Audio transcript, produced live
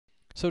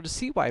So to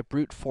see why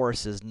brute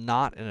force is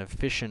not an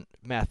efficient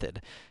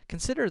method,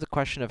 consider the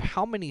question of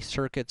how many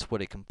circuits would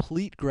a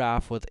complete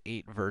graph with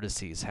 8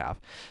 vertices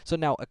have. So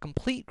now, a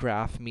complete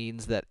graph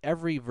means that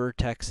every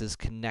vertex is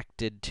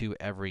connected to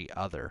every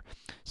other.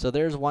 So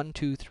there's 1,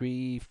 2,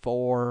 3,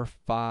 4,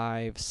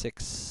 5,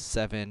 6,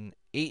 7,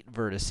 8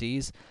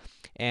 vertices.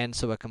 And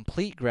so a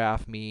complete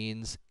graph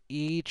means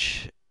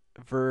each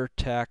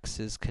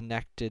vertex is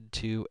connected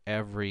to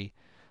every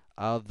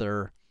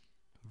other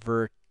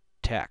vertex.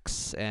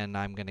 And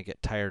I'm going to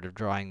get tired of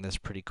drawing this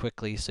pretty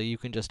quickly, so you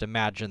can just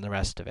imagine the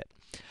rest of it.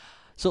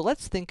 So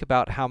let's think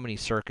about how many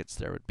circuits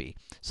there would be.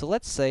 So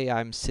let's say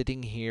I'm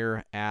sitting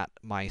here at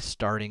my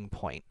starting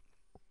point.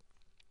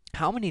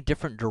 How many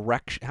different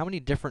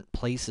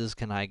places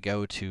can I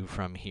go to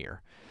from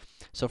here?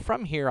 So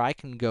from here, I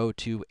can go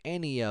to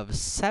any of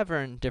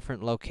 7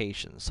 different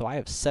locations. So I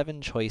have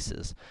 7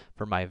 choices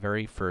for my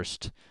very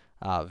first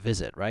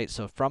visit, right?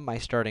 So from my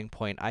starting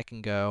point, I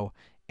can go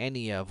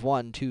any of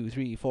 1, 2,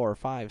 3, 4,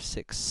 5,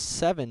 6,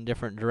 7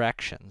 different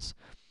directions,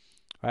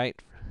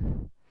 right?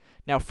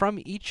 Now,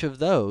 from each of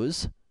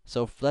those,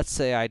 so let's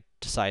say I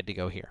decide to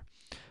go here.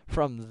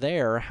 From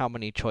there, how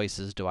many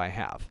choices do I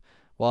have?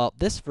 Well,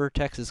 this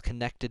vertex is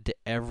connected to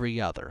every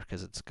other,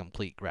 because it's a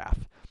complete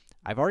graph.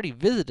 I've already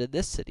visited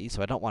this city,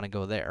 so I don't want to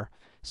go there.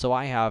 So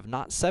I have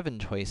not 7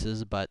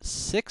 choices, but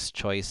 6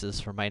 choices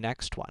for my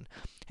next one.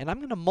 And I'm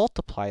going to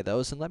multiply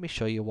those, and let me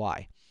show you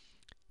why.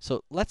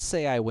 So let's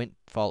say I went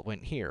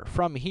here.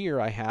 From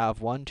here, I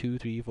have 1, 2,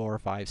 3, 4,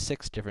 5,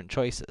 6 different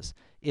choices.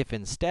 If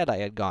instead I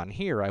had gone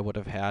here, I would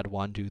have had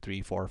 1, 2,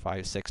 3, 4,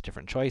 5, 6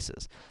 different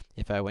choices.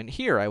 If I went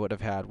here, I would have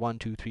had 1,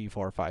 2, 3,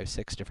 4, 5,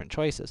 6 different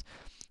choices.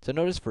 So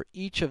notice for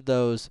each of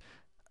those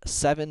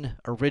 7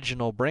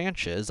 original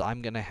branches,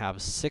 I'm going to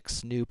have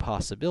 6 new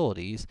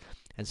possibilities,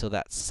 and so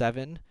that's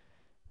 7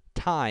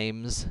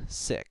 times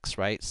 6,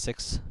 right?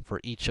 6 for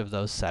each of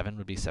those 7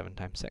 would be 7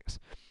 times 6.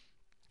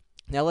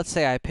 Now let's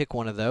say I pick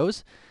one of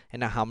those,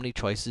 and now how many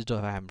choices do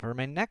I have for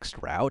my next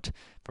route?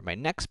 For my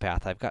next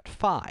path, I've got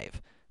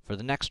 5. For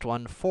the next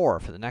one, 4.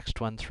 For the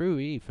next one,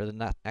 3. For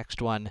the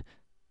next one,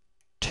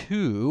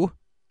 2.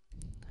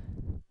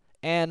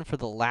 And for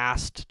the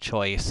last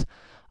choice,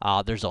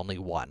 there's only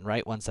 1,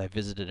 right? Once I've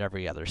visited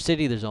every other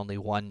city, there's only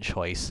 1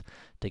 choice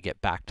to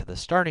get back to the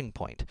starting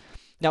point.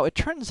 Now, it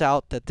turns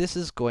out that this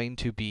is going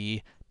to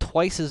be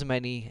twice as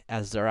many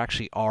as there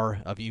actually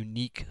are of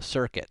unique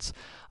circuits.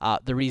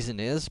 The reason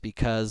is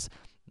because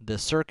the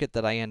circuit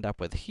that I end up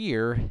with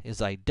here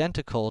is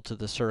identical to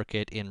the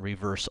circuit in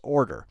reverse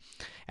order.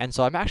 And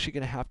so I'm actually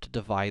going to have to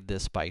divide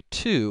this by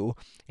 2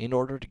 in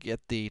order to get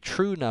the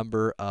true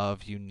number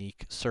of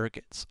unique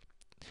circuits.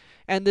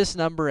 And this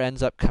number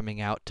ends up coming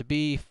out to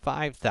be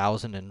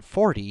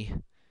 5,040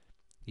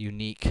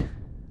 unique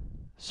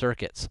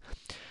circuits.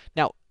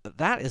 Now,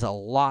 that is a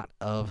lot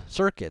of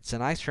circuits,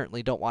 and I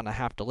certainly don't want to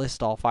have to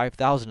list all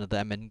 5,000 of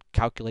them and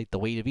calculate the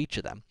weight of each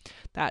of them.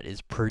 That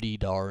is pretty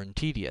darn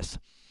tedious.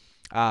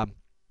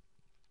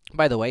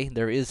 By the way,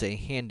 there is a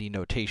handy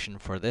notation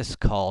for this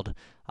called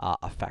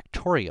a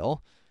factorial.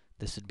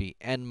 This would be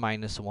n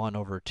minus 1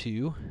 over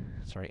 2.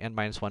 Sorry, n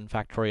minus 1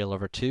 factorial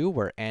over 2,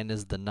 where n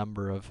is the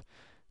number of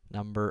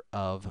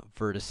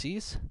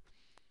vertices.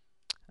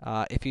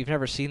 If you've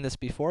never seen this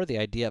before, the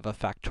idea of a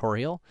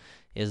factorial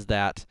is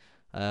that,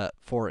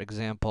 for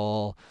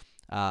example,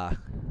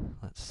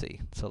 let's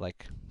see, so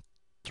like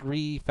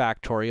 3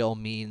 factorial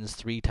means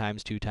 3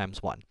 times 2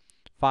 times 1.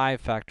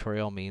 5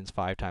 factorial means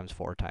 5 times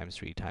 4 times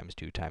 3 times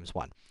 2 times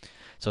 1.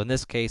 So in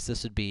this case,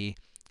 this would be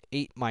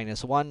 8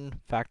 minus 1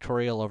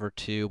 factorial over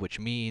 2, which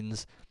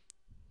means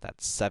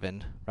that's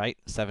 7, right?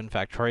 7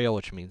 factorial,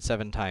 which means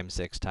 7 times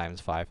 6 times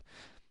 5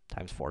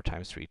 times 4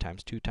 times 3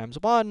 times 2 times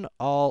 1,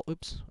 all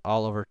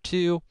over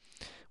 2,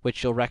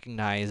 which you'll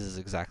recognize is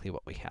exactly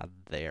what we had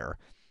there.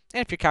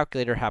 And if your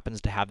calculator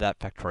happens to have that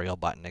factorial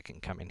button, it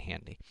can come in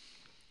handy.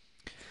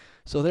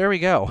 So there we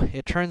go.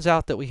 It turns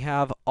out that we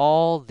have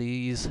all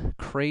these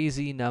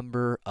crazy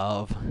number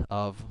of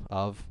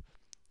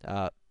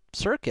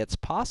circuits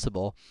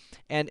possible,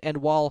 and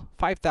while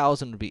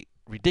 5,000 would be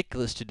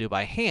ridiculous to do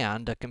by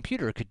hand, a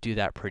computer could do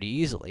that pretty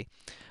easily.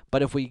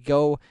 But if we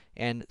go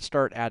and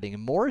start adding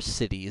more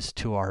cities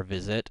to our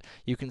visit,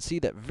 you can see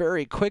that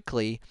very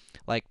quickly,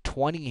 like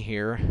 20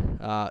 here,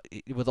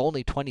 with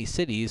only 20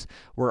 cities,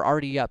 we're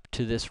already up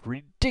to this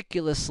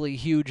ridiculously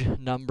huge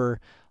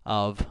number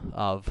of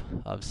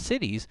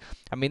cities.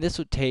 I mean, this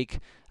would take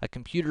a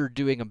computer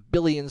doing 1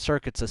 billion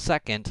circuits a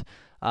second,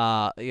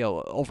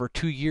 over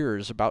 2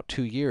 years, about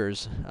 2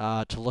 years,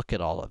 to look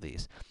at all of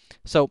these.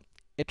 So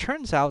it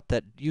turns out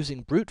that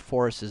using brute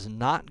force is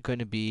not going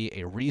to be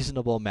a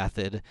reasonable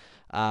method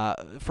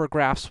for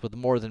graphs with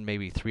more than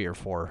maybe 3 or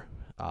 4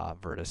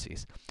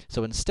 vertices.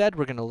 So instead,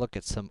 we're going to look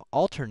at some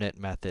alternate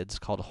methods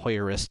called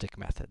heuristic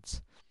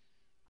methods.